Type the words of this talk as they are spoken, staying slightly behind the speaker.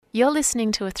You're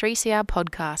listening to a 3CR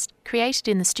podcast created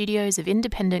in the studios of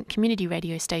independent community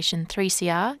radio station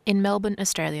 3CR in Melbourne,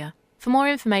 Australia. For more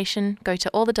information, go to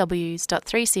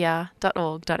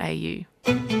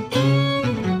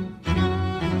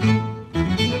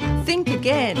allthews.3cr.org.au. Think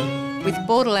Again with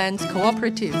Borderlands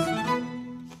Cooperative.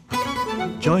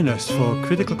 Join us for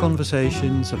critical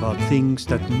conversations about things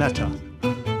that matter.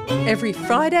 Every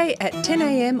Friday at 10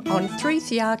 a.m. on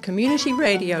 3CR Community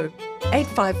Radio,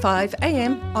 855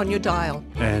 AM on your dial.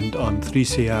 And on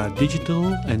 3CR Digital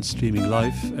and streaming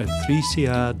live at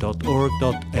 3cr.org.au.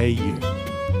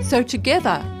 So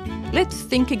together, let's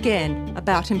think again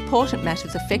about important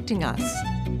matters affecting us,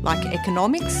 like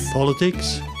economics,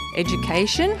 Politics,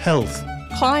 education, health,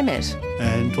 climate,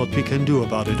 and what we can do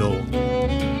about it all.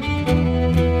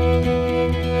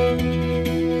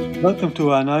 Welcome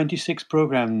to our 96th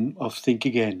program of Think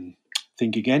Again.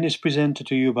 Think Again is presented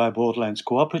to you by Borderlands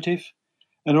Cooperative,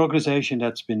 an organization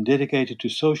that's been dedicated to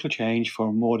social change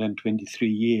for more than 23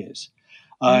 years.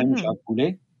 I'm Jacques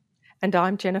Boulet. And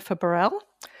I'm Jennifer Burrell.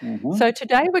 So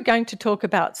today we're going to talk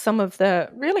about some of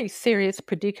the really serious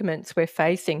predicaments we're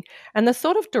facing and the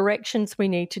sort of directions we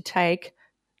need to take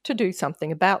to do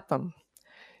something about them.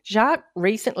 Jacques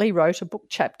recently wrote a book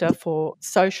chapter for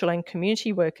social and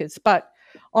community workers, but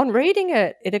on reading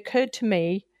it, it occurred to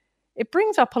me it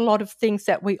brings up a lot of things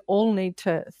that we all need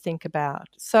to think about.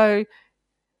 So,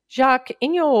 Jacques,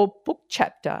 in your book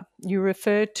chapter, you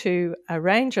refer to a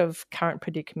range of current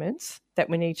predicaments that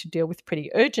we need to deal with pretty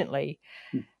urgently.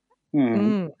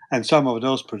 And some of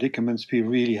those predicaments we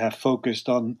really have focused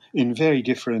on in very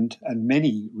different and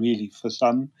many, really, for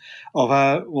some, of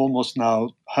our almost now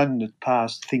 100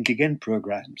 past Think Again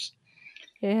programs.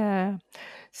 Yeah.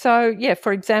 So,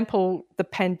 for example, the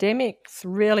pandemic's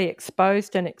really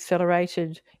exposed and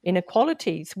accelerated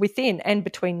inequalities within and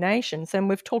between nations, and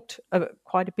we've talked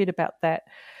quite a bit about that.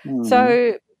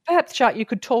 So perhaps, Jacques, you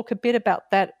could talk a bit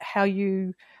about that, how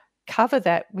you cover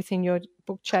that within your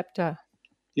book chapter.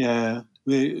 Yeah,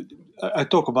 I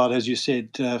talk about, as you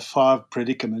said, 5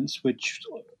 predicaments, which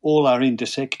all are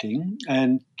intersecting.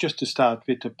 And just to start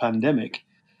with the pandemic,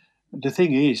 the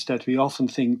thing is that we often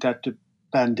think that the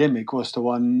pandemic was the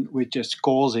one which is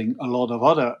causing a lot of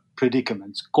other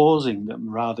predicaments, causing them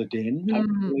rather than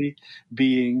actually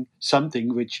being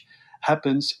something which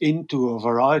happens into a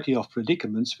variety of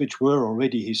predicaments which were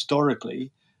already historically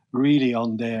really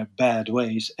on their bad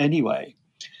ways anyway.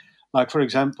 Like, for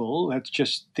example, let's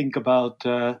just think about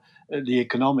the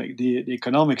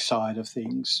economic side of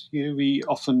things. We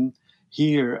often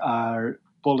hear our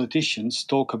politicians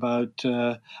talk about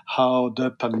how the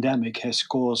pandemic has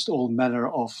caused all manner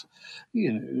of,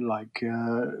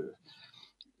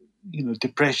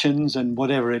 depressions and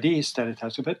whatever it is that it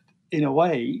has. But in a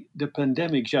way, the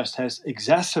pandemic just has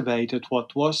exacerbated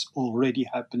what was already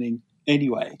happening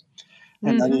anyway.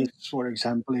 And that is, for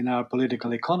example, in our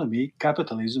political economy,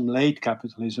 capitalism, late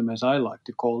capitalism, as I like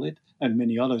to call it, and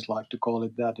many others like to call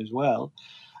it that as well.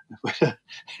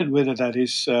 Whether that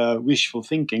is wishful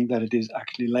thinking, that it is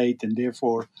actually late and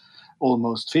therefore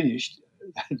almost finished,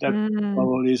 that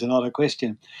probably is another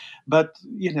question. But,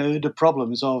 the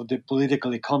problems of the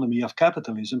political economy of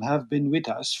capitalism have been with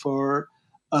us for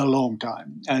a long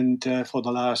time. And for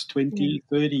the last 20,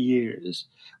 30 years,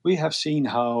 we have seen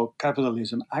how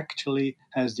capitalism actually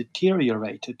has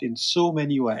deteriorated in so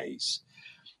many ways.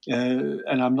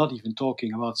 And I'm not even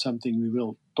talking about something we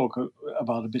will talk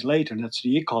about a bit later, and that's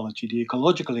the ecology, the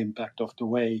ecological impact of the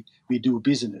way we do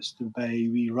business, the way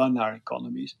we run our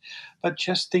economies. But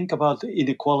just think about the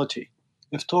inequality.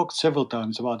 We've talked several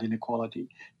times about inequality.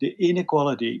 The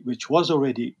inequality, which was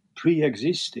already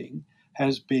pre-existing,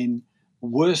 has been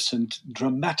worsened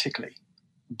dramatically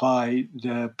by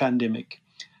the pandemic.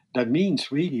 That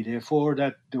means really, therefore,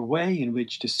 that the way in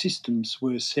which the systems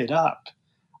were set up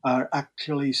are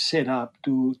actually set up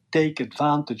to take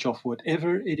advantage of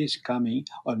whatever it is coming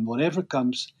and whatever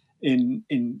comes in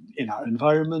our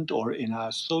environment or in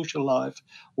our social life,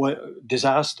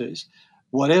 disasters,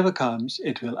 whatever comes,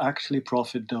 it will actually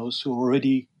profit those who are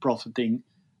already profiting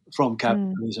from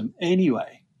capitalism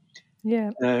anyway.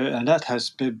 Yeah. And that has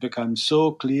become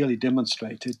so clearly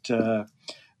demonstrated.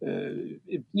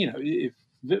 If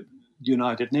the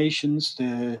United Nations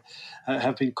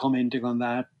have been commenting on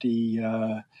that.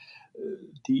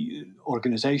 The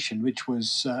organization which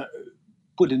was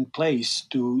put in place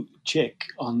to check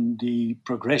on the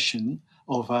progression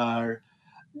of our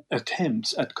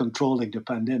attempts at controlling the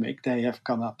pandemic, they have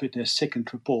come up with their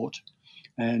second report,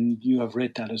 and you have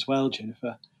read that as well,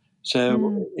 Jennifer.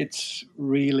 So it's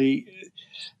really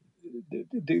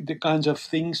the kinds of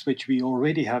things which we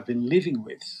already have been living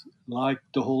with, like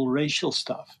the whole racial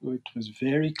stuff. It was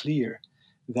very clear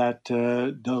that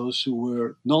those who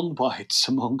were non-whites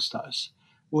amongst us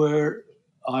were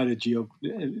either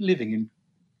living in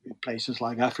places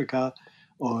like Africa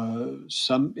or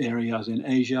some areas in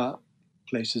Asia,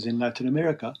 places in Latin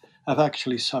America, have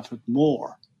actually suffered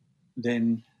more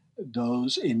than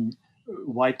those in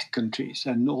white countries,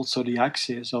 and also the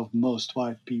access of most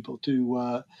white people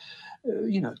to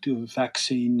to a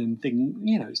vaccine and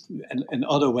and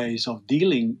other ways of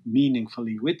dealing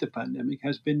meaningfully with the pandemic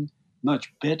has been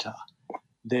much better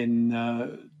than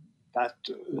that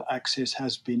access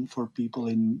has been for people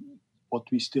in what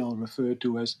we still refer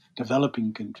to as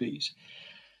developing countries.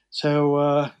 So,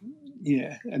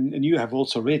 and you have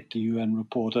also read the UN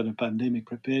report on the pandemic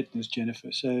preparedness,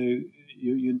 Jennifer. So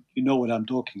you know what I'm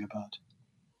talking about.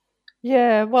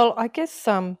 Yeah, well, I guess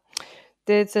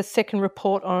there's a second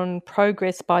report on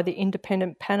progress by the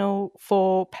Independent Panel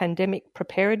for Pandemic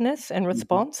Preparedness and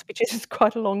Response, which is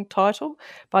quite a long title,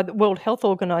 by the World Health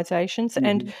Organizations.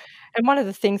 And one of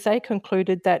the things they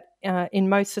concluded that in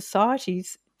most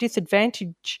societies,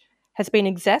 disadvantage has been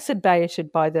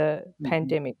exacerbated by the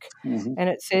pandemic. And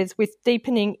it says, with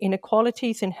deepening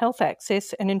inequalities in health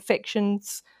access and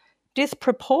infections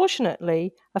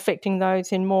disproportionately affecting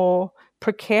those in more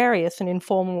precarious and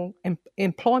informal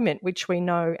employment, which we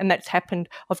know, and that's happened,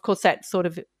 of course, that sort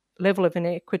of level of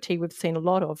inequity we've seen a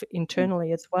lot of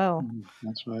internally as well.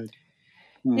 That's right.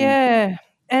 Yeah.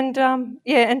 And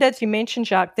and as you mentioned,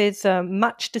 Jacques, there's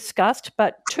much discussed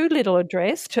but too little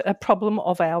addressed a problem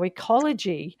of our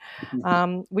ecology,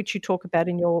 which you talk about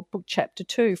in your book, Chapter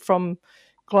 2, from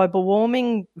global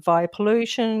warming via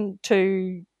pollution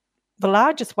to the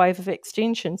largest wave of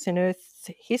extinctions in Earth's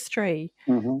history.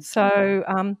 So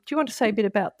do you want to say a bit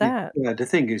about that? Yeah, the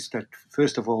thing is that,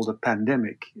 first of all, the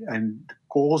pandemic and the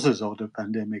causes of the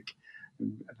pandemic,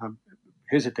 and I'm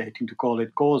hesitating to call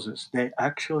it causes, they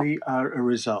actually are a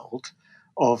result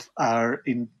of our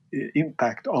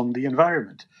impact on the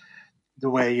environment.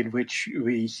 The way in which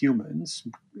we humans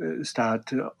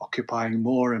start occupying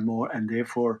more and more, and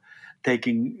therefore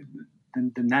taking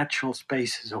the natural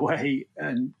spaces away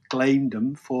and claim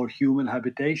them for human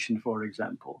habitation, for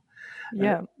example.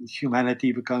 Yeah.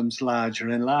 Humanity becomes larger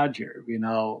and larger. We're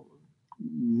now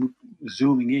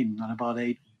zooming in on about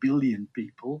 8 billion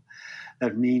people.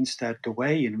 That means that the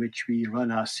way in which we run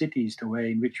our cities, the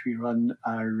way in which we run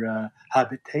our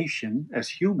habitation as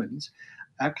humans,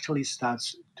 actually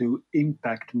starts to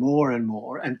impact more and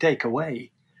more and take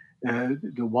away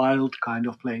the wild kind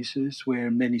of places where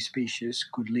many species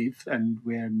could live and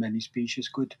where many species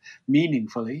could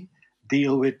meaningfully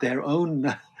deal with their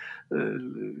own,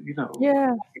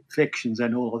 infections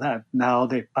and all of that. Now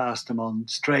they pass them on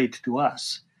straight to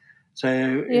us. So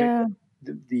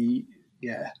the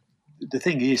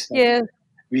thing is that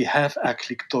we have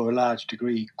actually, to a large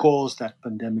degree, caused that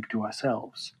pandemic to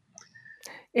ourselves.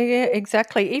 Yeah,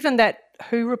 exactly. Even that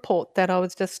WHO report that I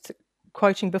was just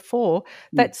quoting before,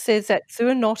 that says that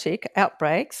zoonotic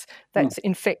outbreaks, that's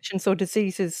infections or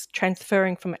diseases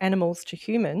transferring from animals to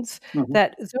humans,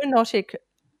 that zoonotic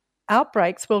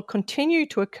outbreaks will continue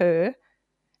to occur,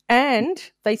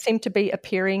 and they seem to be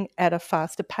appearing at a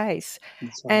faster pace.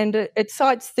 And it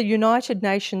cites the United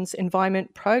Nations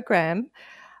Environment Programme.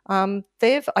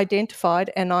 They've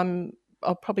identified, and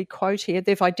I'll probably quote here,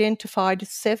 they've identified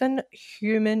 7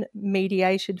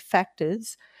 human-mediated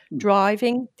factors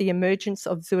driving the emergence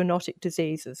of zoonotic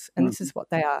diseases. And this is what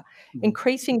they are.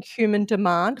 Increasing human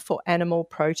demand for animal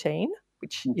protein,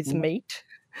 which is meat,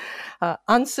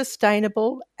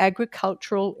 unsustainable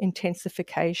agricultural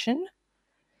intensification,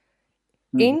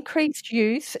 increased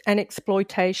use and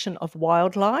exploitation of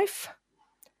wildlife,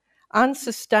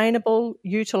 unsustainable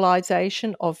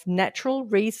utilisation of natural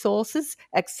resources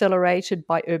accelerated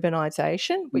by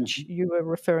urbanisation, which you were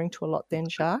referring to a lot then,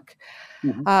 Jacques,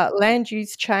 land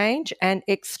use change and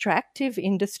extractive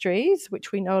industries,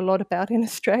 which we know a lot about in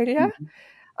Australia,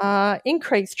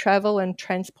 increased travel and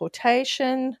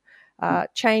transportation,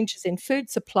 changes in food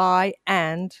supply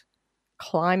and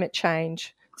climate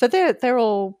change. So they're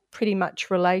all pretty much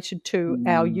related to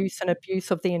our use and abuse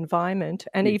of the environment,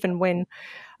 and even when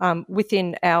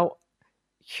within our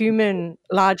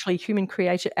largely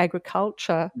human-created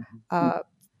agriculture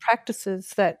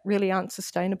practices that really aren't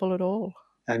sustainable at all.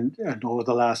 And over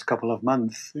the last couple of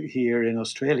months here in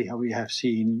Australia, we have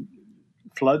seen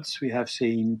floods, we have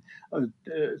seen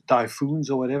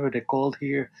typhoons or whatever they're called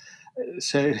here.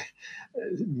 So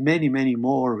many, many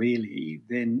more really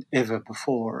than ever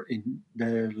before in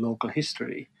the local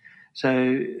history.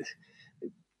 So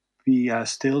we are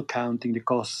still counting the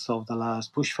costs of the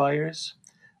last bushfires.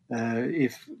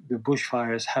 If the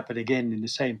bushfires happen again in the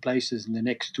same places in the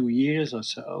next 2 years or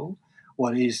so,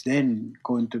 what is then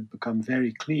going to become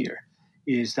very clear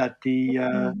is that we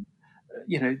are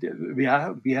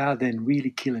then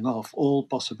really killing off all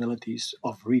possibilities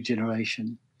of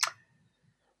regeneration.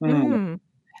 And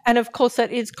of course,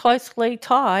 that is closely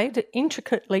tied,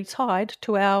 intricately tied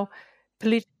to our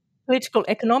political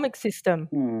economic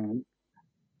system.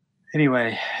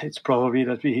 Anyway, it's probably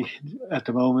that we, at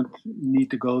the moment, need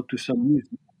to go to some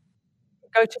music.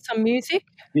 Go to some music?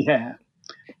 Yeah.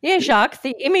 Yeah, Jacques,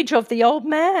 the image of the old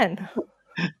man.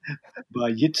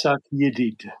 By Yitzhak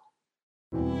Yedid.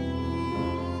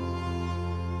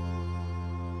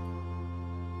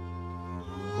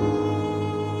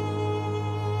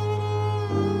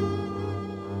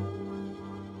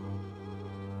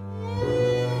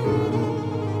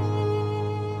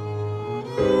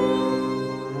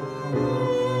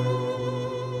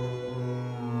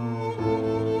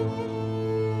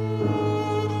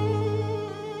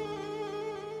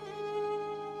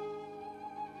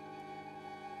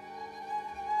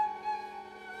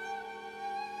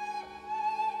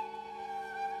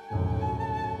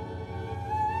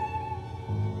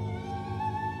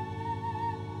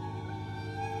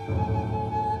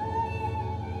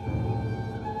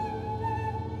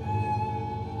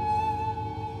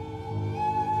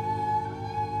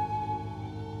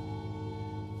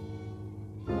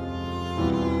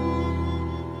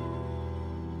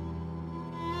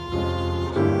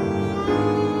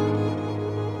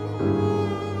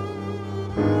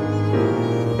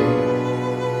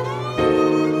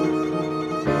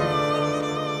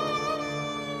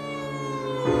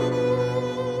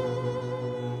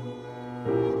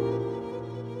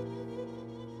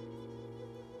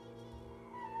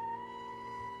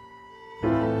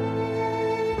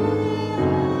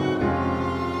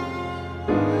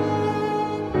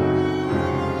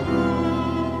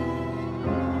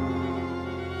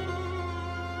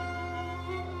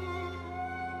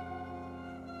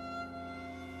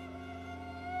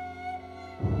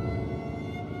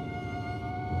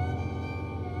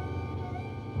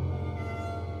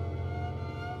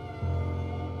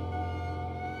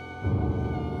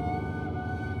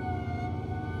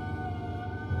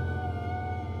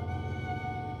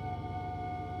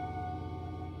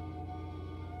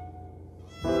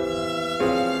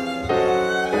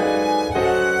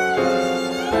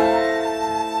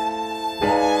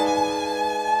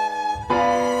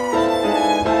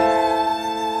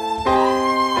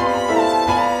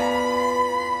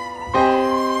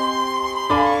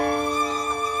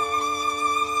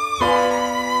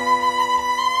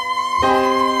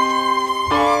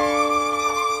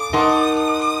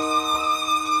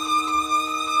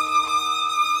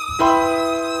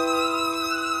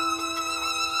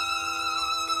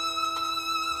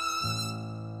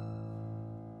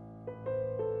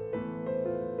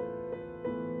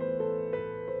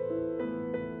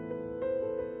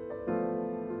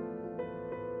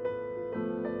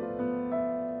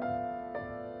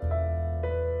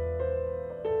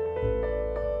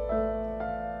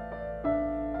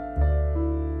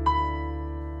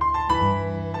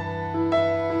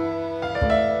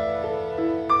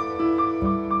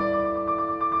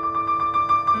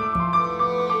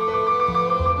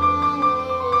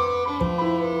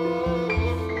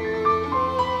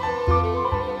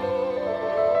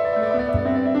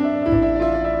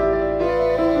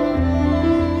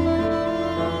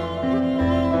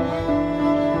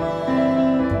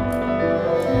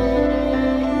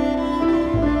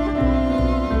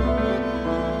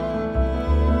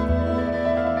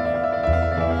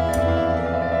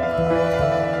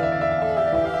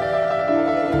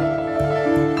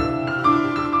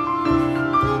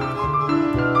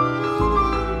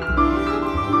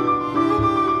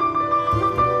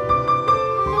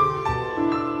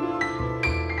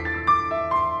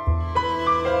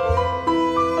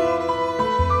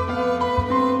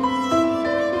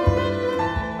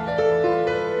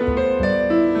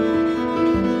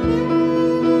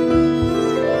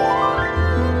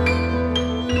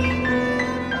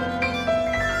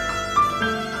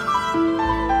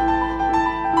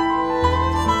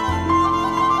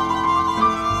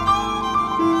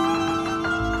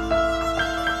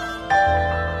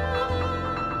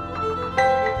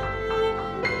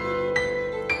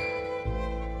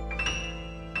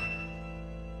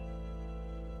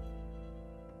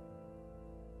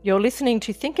 You're listening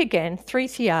to Think Again,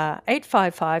 3CR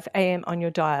 855 AM on your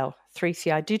dial,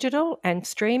 3CR digital and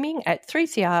streaming at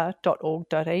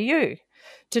 3cr.org.au.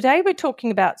 Today we're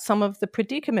talking about some of the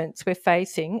predicaments we're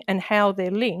facing and how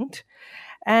they're linked,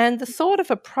 and the sort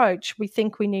of approach we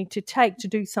think we need to take to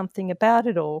do something about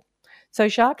it all. So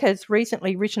Jacques has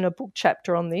recently written a book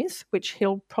chapter on this, which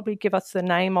he'll probably give us the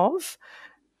name of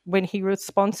when he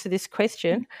responds to this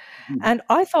question. And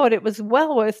I thought it was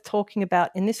well worth talking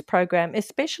about in this program,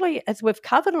 especially as we've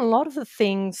covered a lot of the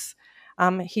things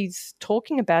he's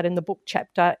talking about in the book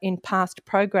chapter in past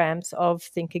programs of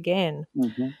Think Again.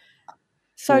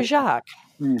 So Jacques,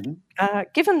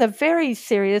 given the very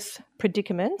serious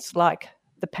predicaments like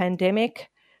the pandemic,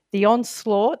 the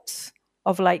onslaughts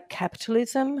of late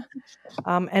capitalism,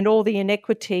 and all the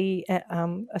inequity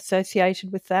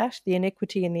associated with that, the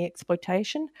inequity and the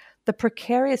exploitation, the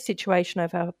precarious situation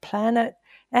of our planet,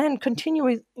 and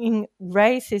continuing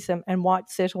racism and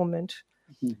white settlement.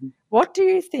 What do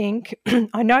you think?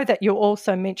 I know that you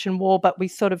also mentioned war, but we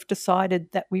sort of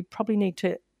decided that we probably need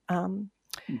to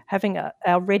having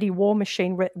our ready war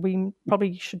machine. We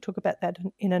probably should talk about that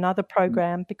in another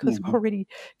program because we're already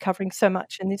covering so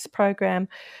much in this program.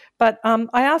 But I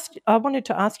wanted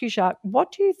to ask you, Jacques,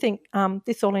 what do you think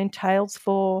this all entails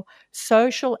for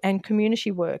social and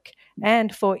community work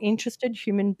and for interested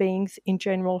human beings in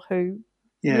general who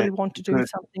really want to do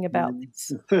something about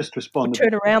this? First, respond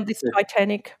turn around this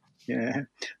Titanic. Yeah,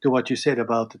 to what you said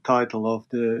about the title of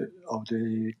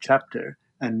the chapter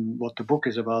and what the book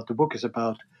is about. The book is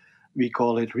about, we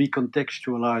call it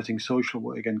recontextualizing social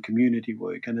work and community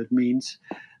work, and it means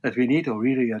that we need to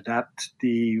really adapt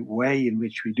the way in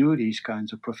which we do these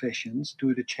kinds of professions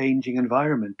to the changing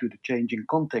environment, to the changing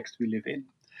context we live in.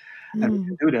 And we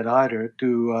can do that either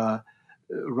to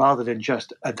rather than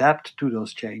just adapt to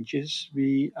those changes,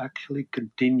 we actually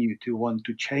continue to want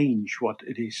to change what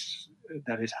it is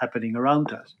that is happening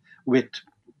around us with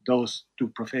those two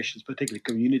professions, particularly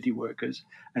community workers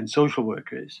and social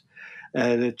workers.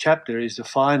 The chapter is the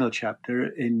final chapter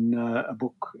in a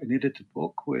book, an edited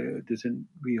book, where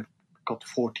we have got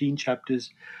 14 chapters,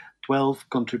 12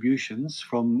 contributions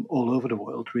from all over the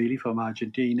world, really, from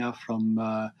Argentina, from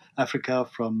Africa,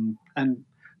 and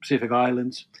Pacific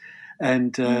Islands.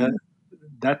 And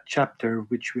that chapter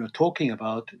which we are talking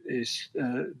about is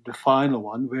the final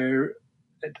one, where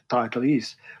the title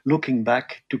is Looking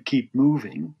Back to Keep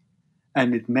Moving,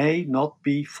 and it may not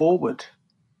be forward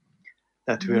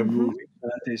that we're moving.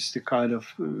 That is the kind of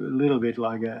a little bit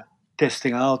like a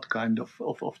testing out kind of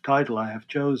title I have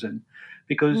chosen,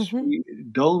 because we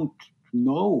don't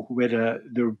know whether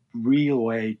the real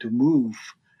way to move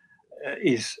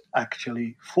is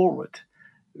actually forward.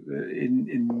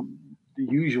 In the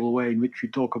usual way in which we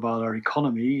talk about our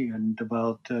economy and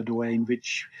about the way in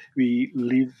which we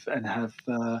live and have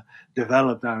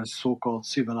developed our so-called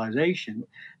civilization,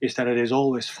 is that it is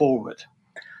always forward.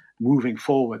 Moving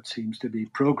forward seems to be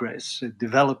progress,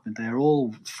 development. They're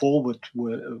all forward.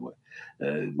 Well,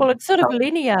 it's sort of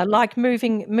linear, like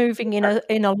moving in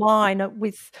a line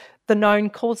with the known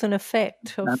cause and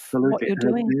effect of what you're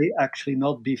doing. It may actually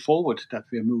not be forward that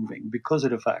we're moving because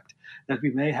of the fact that we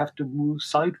may have to move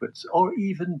sideways or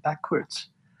even backwards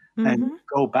and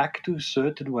go back to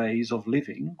certain ways of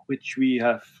living which we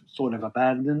have sort of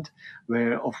abandoned,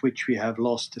 of which we have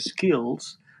lost the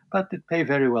skills. But it may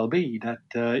very well be that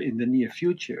in the near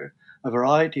future, a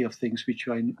variety of things which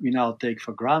we now take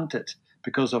for granted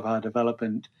because of our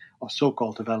development, or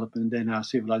so-called development in our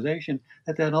civilization,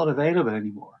 that they're not available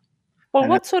anymore. Well,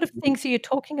 what sort of things are you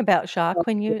talking about, Jacques,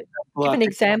 when you give an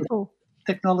example?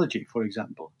 Technology, for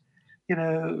example.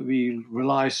 We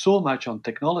rely so much on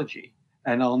technology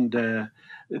and on the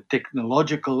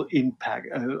technological impact,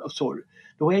 the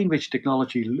way in which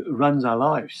technology runs our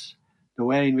lives, the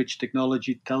way in which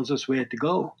technology tells us where to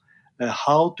go,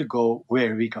 how to go,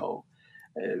 where we go.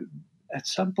 At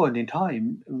some point in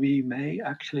time, we may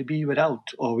actually be without,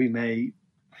 or we may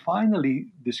finally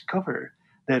discover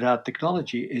that our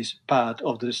technology is part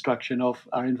of the destruction of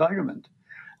our environment,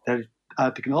 that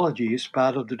our technology is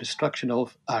part of the destruction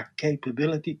of our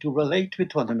capability to relate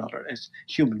with one another as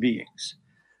human beings.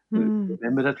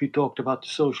 Remember that we talked about the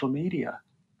social media.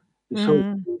 The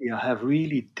social media have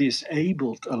really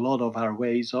disabled a lot of our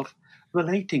ways of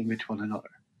relating with one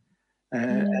another.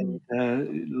 And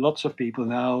lots of people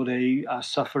now, they are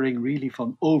suffering really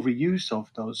from overuse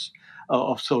of those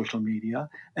of social media,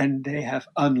 and they have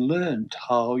unlearned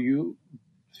how you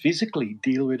physically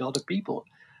deal with other people,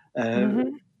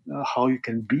 how you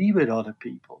can be with other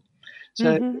people.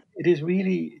 So it is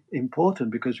really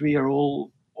important, because we are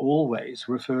all always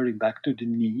referring back to the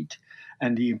need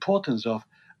and the importance of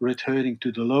returning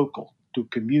to the local, to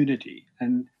community.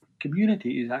 And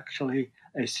community is actually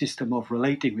a system of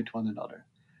relating with one another.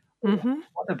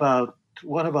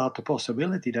 What about the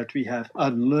possibility that we have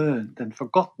unlearned and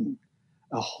forgotten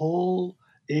a whole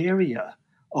area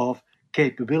of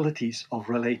capabilities of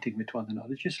relating with one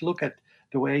another. Just look at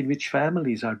the way in which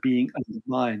families are being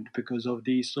undermined because of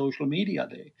the social media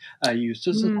they use.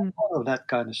 There's a lot of that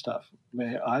kind of stuff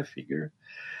where I figure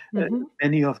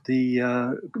many of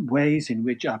the ways in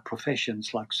which our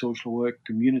professions like social work,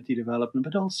 community development,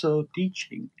 but also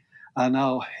teaching are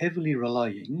now heavily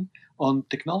relying on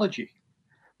technology.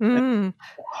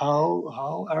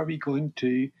 How are we going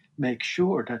to make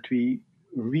sure that we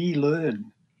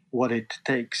relearn what it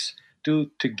takes to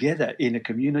together in a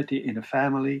community, in a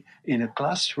family, in a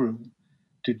classroom,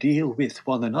 to deal with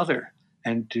one another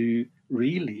and to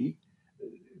really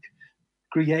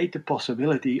create the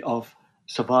possibility of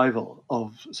survival,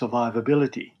 of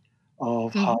survivability,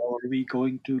 of how are we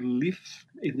going to live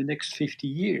in the next 50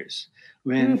 years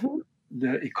when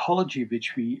the ecology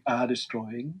which we are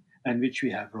destroying and which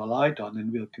we have relied on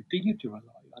and will continue to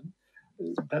rely on,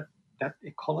 that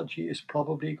ecology is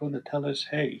probably going to tell us,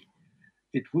 hey,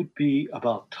 it would be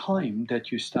about time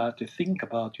that you start to think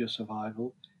about your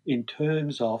survival in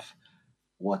terms of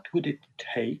what would it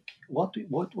take,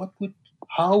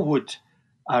 how would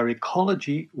our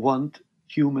ecology want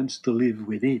humans to live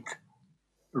with it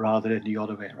rather than the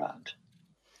other way around.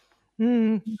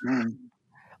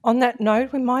 On that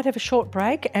note, we might have a short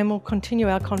break and we'll continue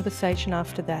our conversation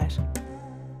after that.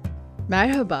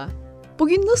 Merhaba.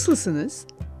 Bugün nasılsınız?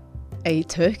 A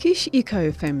Turkish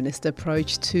eco-feminist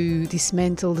approach to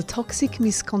dismantle the toxic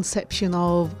misconception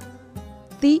of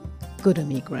the good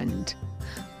immigrant.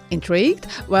 Intrigued?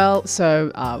 Well,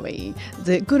 so are we.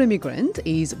 The Good Immigrant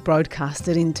is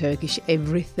broadcasted in Turkish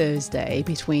every Thursday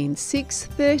between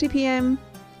 6:30 p.m.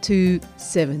 to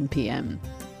 7 p.m.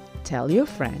 Tell your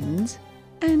friends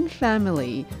and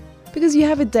family because you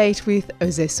have a date with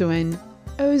Özesuen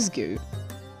Özgü.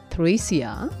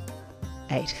 3CR,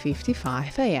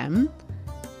 8:55 a.m.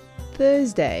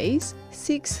 Thursdays,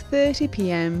 6:30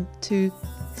 p.m. to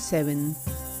 7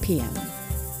 p.m.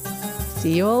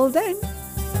 See you all then.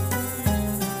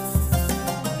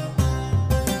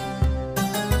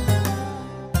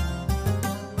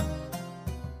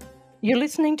 You're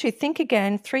listening to Think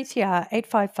Again, 3CR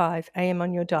 855 AM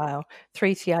on your dial,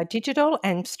 3CR digital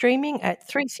and streaming at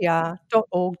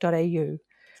 3cr.org.au.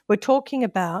 We're talking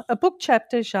about a book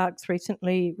chapter Jacques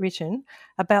recently written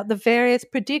about the various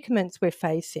predicaments we're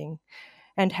facing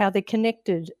and how they're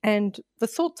connected and the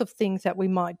sorts of things that we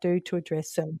might do to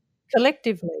address them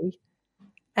collectively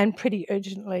and pretty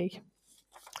urgently.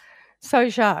 So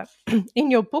Jacques, in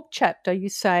your book chapter you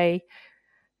say,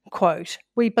 quote,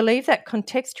 "We believe that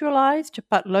contextualised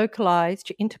but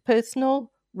localised interpersonal,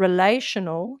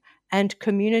 relational and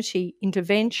community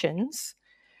interventions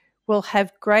will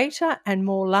have greater and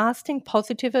more lasting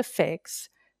positive effects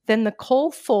than the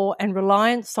call for and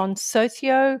reliance on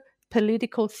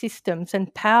socio-political systems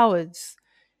and powers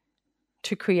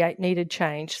to create needed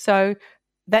change." So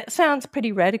that sounds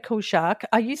pretty radical, Jacques.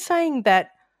 Are you saying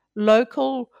that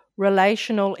local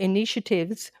relational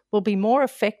initiatives will be more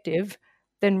effective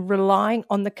than relying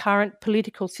on the current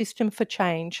political system for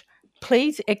change?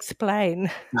 Please explain.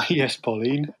 Yes,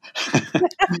 Pauline.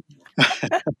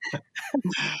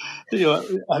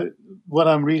 What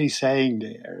I'm really saying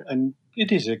there, and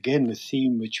it is again a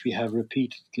theme which we have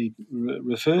repeatedly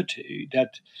referred to,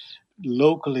 that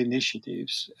local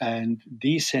initiatives and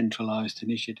decentralized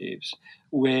initiatives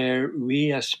where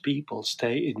we as people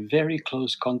stay in very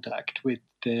close contact with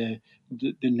the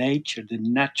nature, the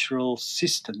natural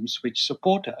systems which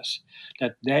support us,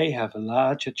 that they have a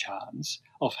larger chance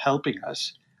of helping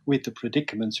us with the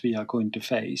predicaments we are going to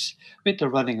face, with the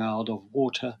running out of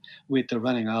water, with the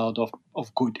running out of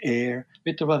good air,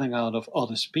 with the running out of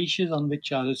other species on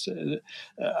which our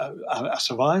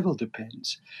survival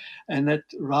depends. And that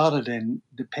rather than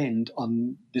depend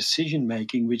on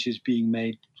decision-making which is being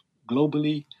made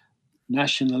globally,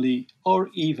 nationally, or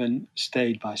even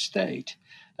state by state,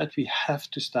 that we have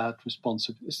to start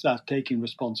taking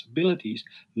responsibilities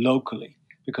locally,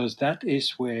 because that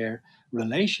is where,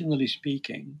 relationally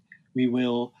speaking, we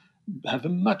will have a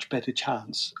much better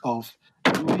chance of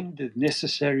doing the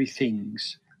necessary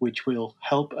things which will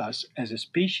help us as a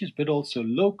species, but also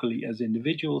locally as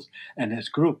individuals and as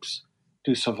groups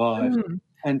to survive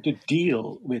and to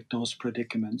deal with those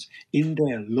predicaments in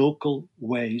their local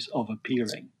ways of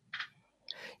appearing.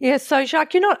 Yeah, so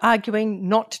Jacques, you're not arguing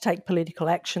not to take political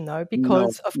action though,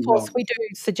 because of course we do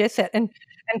suggest that. And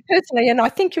personally, and I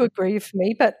think you agree with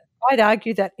me, but I'd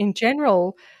argue that in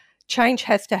general, change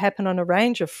has to happen on a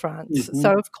range of fronts.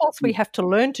 So of course we have to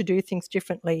learn to do things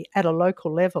differently at a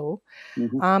local level,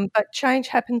 but change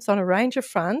happens on a range of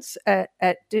fronts at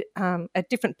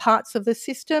different parts of the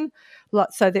system,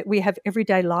 so that we have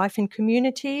everyday life in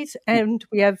communities and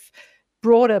we have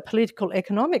broader political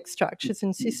economic structures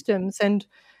and systems,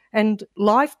 and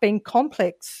life being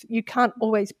complex, you can't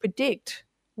always predict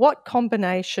what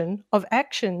combination of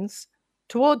actions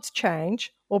towards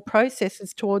change or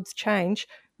processes towards change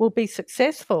will be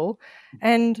successful.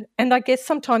 And I guess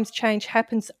sometimes change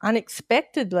happens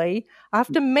unexpectedly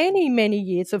after many, many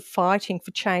years of fighting for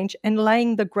change and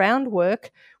laying the groundwork,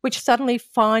 which suddenly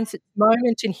finds its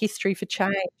moment in history for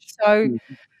change. So,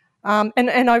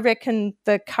 and I reckon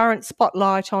the current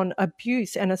spotlight on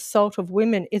abuse and assault of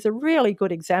women is a really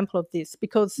good example of this,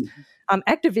 because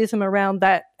activism around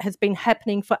that has been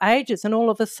happening for ages, and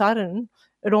all of a sudden,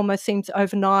 it almost seems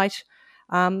overnight,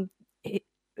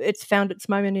 it's found its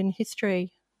moment in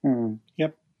history.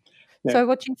 Yep. Yeah. So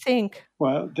what do you think?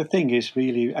 Well, the thing is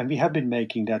really, and we have been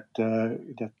making that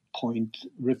point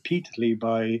repeatedly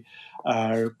by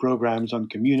our programs on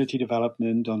community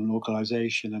development, on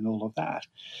localization, and all of that.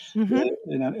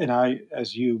 And I,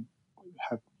 as you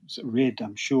have read,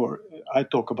 I'm sure, I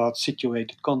talk about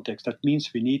situated context. That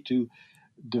means we need to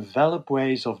develop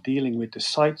ways of dealing with the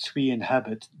sites we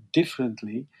inhabit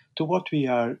differently to what we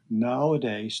are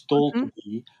nowadays told to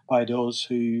be by those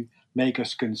who make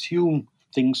us consume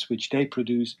things which they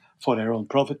produce for their own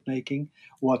profit making,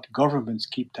 what governments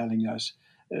keep telling us,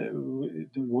 the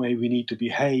way we need to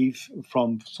behave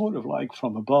from sort of like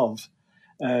from above.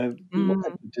 What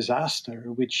a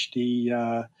disaster which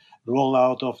the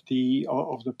rollout of the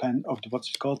what's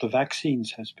it called, the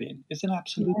vaccines has been. It's an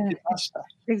absolute disaster.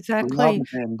 Exactly. Rather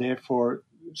than therefore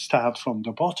start from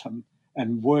the bottom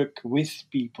and work with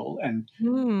people and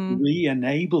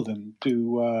re-enable them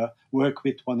to work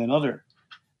with one another.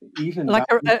 Even like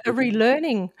a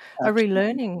relearning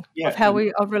of how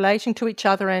we are relating to each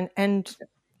other and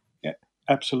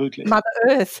absolutely Mother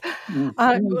Earth.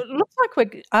 It looks like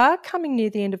we are coming near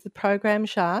the end of the program,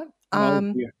 Jacques.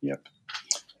 Yep.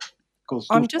 Goes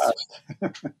too fast.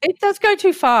 It does go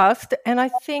too fast, and I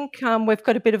think we've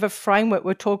got a bit of a framework.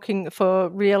 We're talking for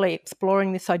really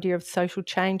exploring this idea of social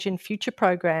change in future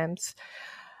programs.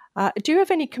 Do you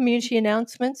have any community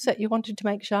announcements that you wanted to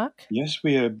make, Jacques? Yes,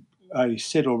 I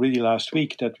said already last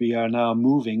week that we are now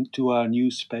moving to our new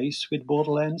space with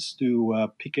Borderlands to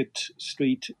Pickett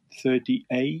Street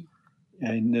 30A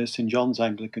in St. John's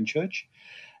Anglican Church.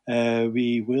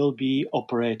 We will be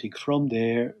operating from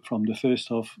there from the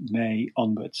 1st of May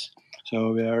onwards.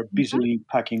 So we are busily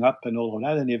packing up and all of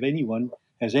that. And if anyone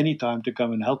has any time to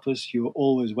come and help us, you're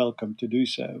always welcome to do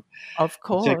so. Of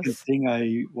course. The second thing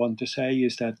I want to say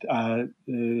is that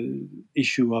the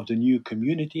issue of the new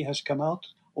community has come out,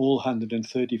 all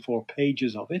 134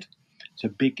 pages of it. It's a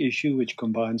big issue which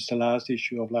combines the last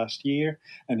issue of last year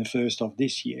and the first of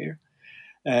this year.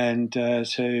 And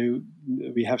so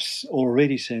we have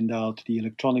already sent out the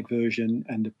electronic version,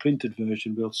 and the printed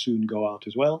version will soon go out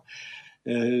as well.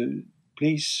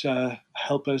 Please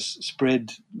help us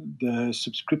spread the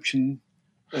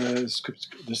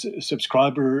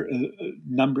subscriber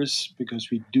numbers, because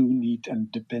we do need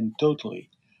and depend totally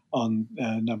on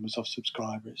numbers of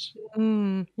subscribers.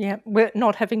 Yeah, we're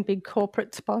not having big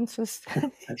corporate sponsors.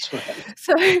 That's right.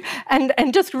 So,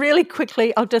 and just really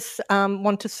quickly, I'll just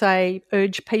want to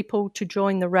urge people to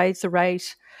join the Raise the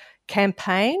Rate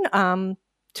campaign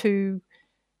to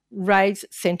raise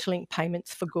Centrelink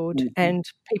payments for good. And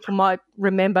people might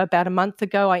remember about a month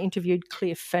ago I interviewed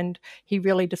Cliff, and he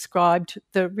really described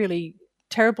the really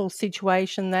terrible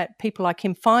situation that people like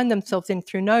him find themselves in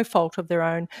through no fault of their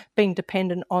own, being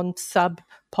dependent on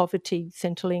sub-poverty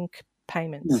Centrelink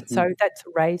payments. So that's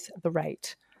Raise the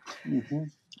Rate.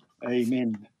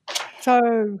 Amen.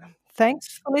 So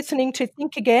thanks for listening to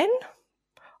Think Again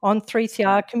on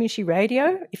 3CR Community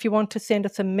Radio. If you want to send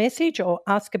us a message or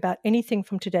ask about anything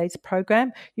from today's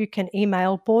program, you can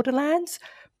email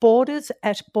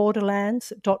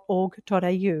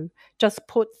borders@borderlands.org.au. Just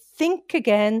put Think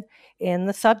Again in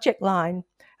the subject line.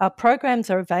 Our programs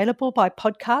are available by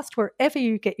podcast wherever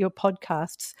you get your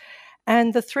podcasts,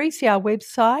 and the 3CR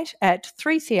website at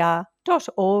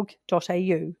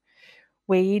 3cr.org.au.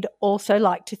 We'd also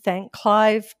like to thank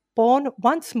Clive Bourne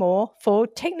once more for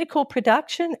technical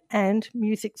production and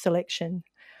music selection.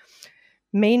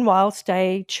 Meanwhile,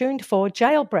 stay tuned for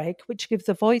Jailbreak, which gives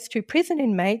a voice to prison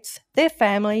inmates, their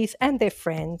families and their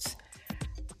friends.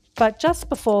 But just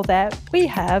before that, we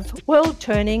have World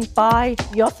Turning by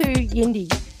Yothu Yindi.